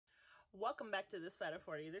Welcome back to This Side of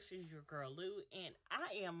 40. This is your girl Lou, and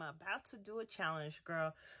I am about to do a challenge,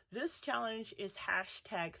 girl. This challenge is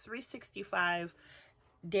hashtag 365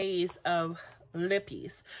 days of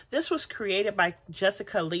lippies. This was created by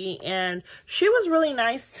Jessica Lee, and she was really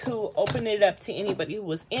nice to open it up to anybody who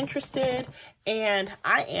was interested, and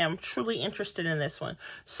I am truly interested in this one.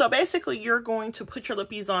 So basically, you're going to put your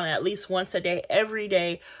lippies on at least once a day, every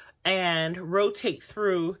day, and rotate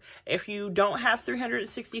through. If you don't have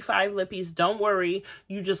 365 lippies, don't worry.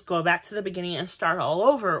 You just go back to the beginning and start all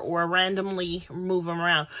over, or randomly move them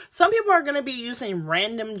around. Some people are going to be using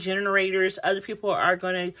random generators. Other people are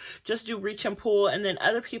going to just do reach and pull, and then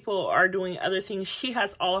other people are doing other things. She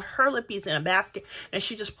has all her lippies in a basket, and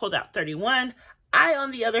she just pulled out 31. I,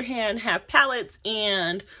 on the other hand, have palettes,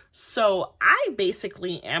 and so I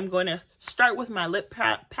basically am going to start with my lip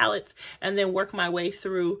palettes and then work my way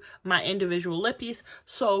through my individual lippies.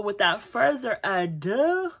 So without further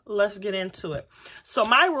ado, let's get into it. So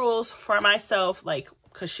my rules for myself,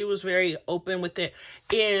 because she was very open with it,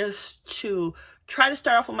 is to try to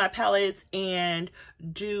start off with my palettes and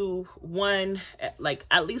do one,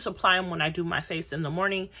 at least apply them when I do my face in the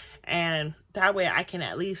morning. And that way I can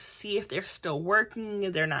at least see if they're still working,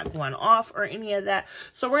 if they're not going off or any of that.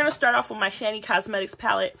 So we're going to start off with my Shandy Cosmetics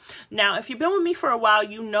palette. Now, if you've been with me for a while,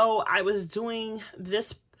 you know I was doing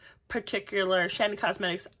this particular Shandy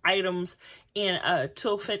Cosmetics items in an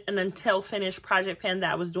until finished project pan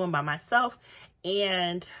that I was doing by myself.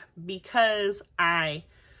 And because I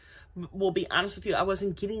will be honest with you, I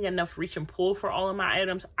wasn't getting enough reach and pull for all of my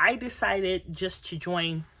items, I decided just to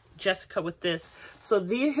join Jessica with this. So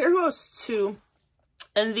here goes two,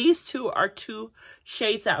 and these two are two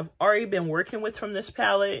shades that I've already been working with from this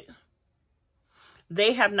palette.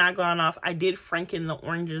 They have not gone off. I did franken the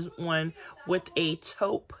oranges one with a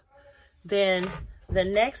taupe. Then the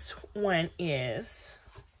next one is,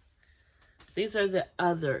 these are the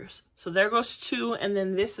others. So there goes two, and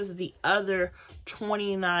then this is the other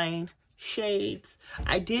 29 shades.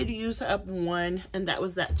 I did use up one, and that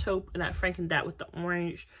was that taupe, and I frankened that with the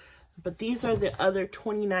orange. But these are the other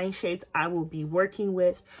 29 shades I will be working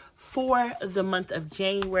with for the month of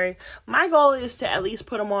January. My goal is to at least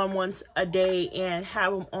put them on once a day and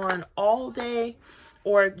have them on all day,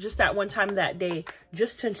 or just that one time that day,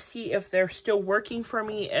 just to see if they're still working for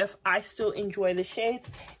me, if I still enjoy the shades.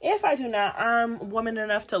 If I do not, I'm woman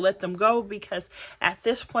enough to let them go, because at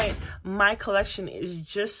this point, my collection is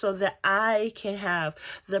just so that I can have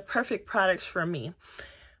the perfect products for me.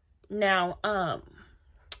 Now,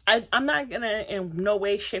 I'm not gonna in no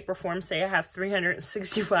way, shape, or form say I have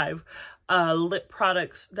 365 lip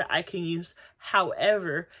products that I can use.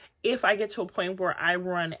 However, if I get to a point where I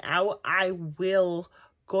run out, I will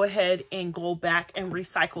go ahead and go back and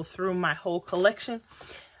recycle through my whole collection.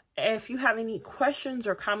 If you have any questions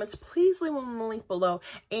or comments, please leave them in the link below.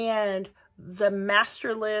 And the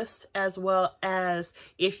master list, as well as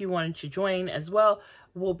if you wanted to join as well,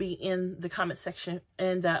 will be in the comment section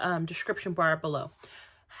in the description bar below.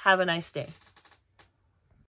 Have a nice day.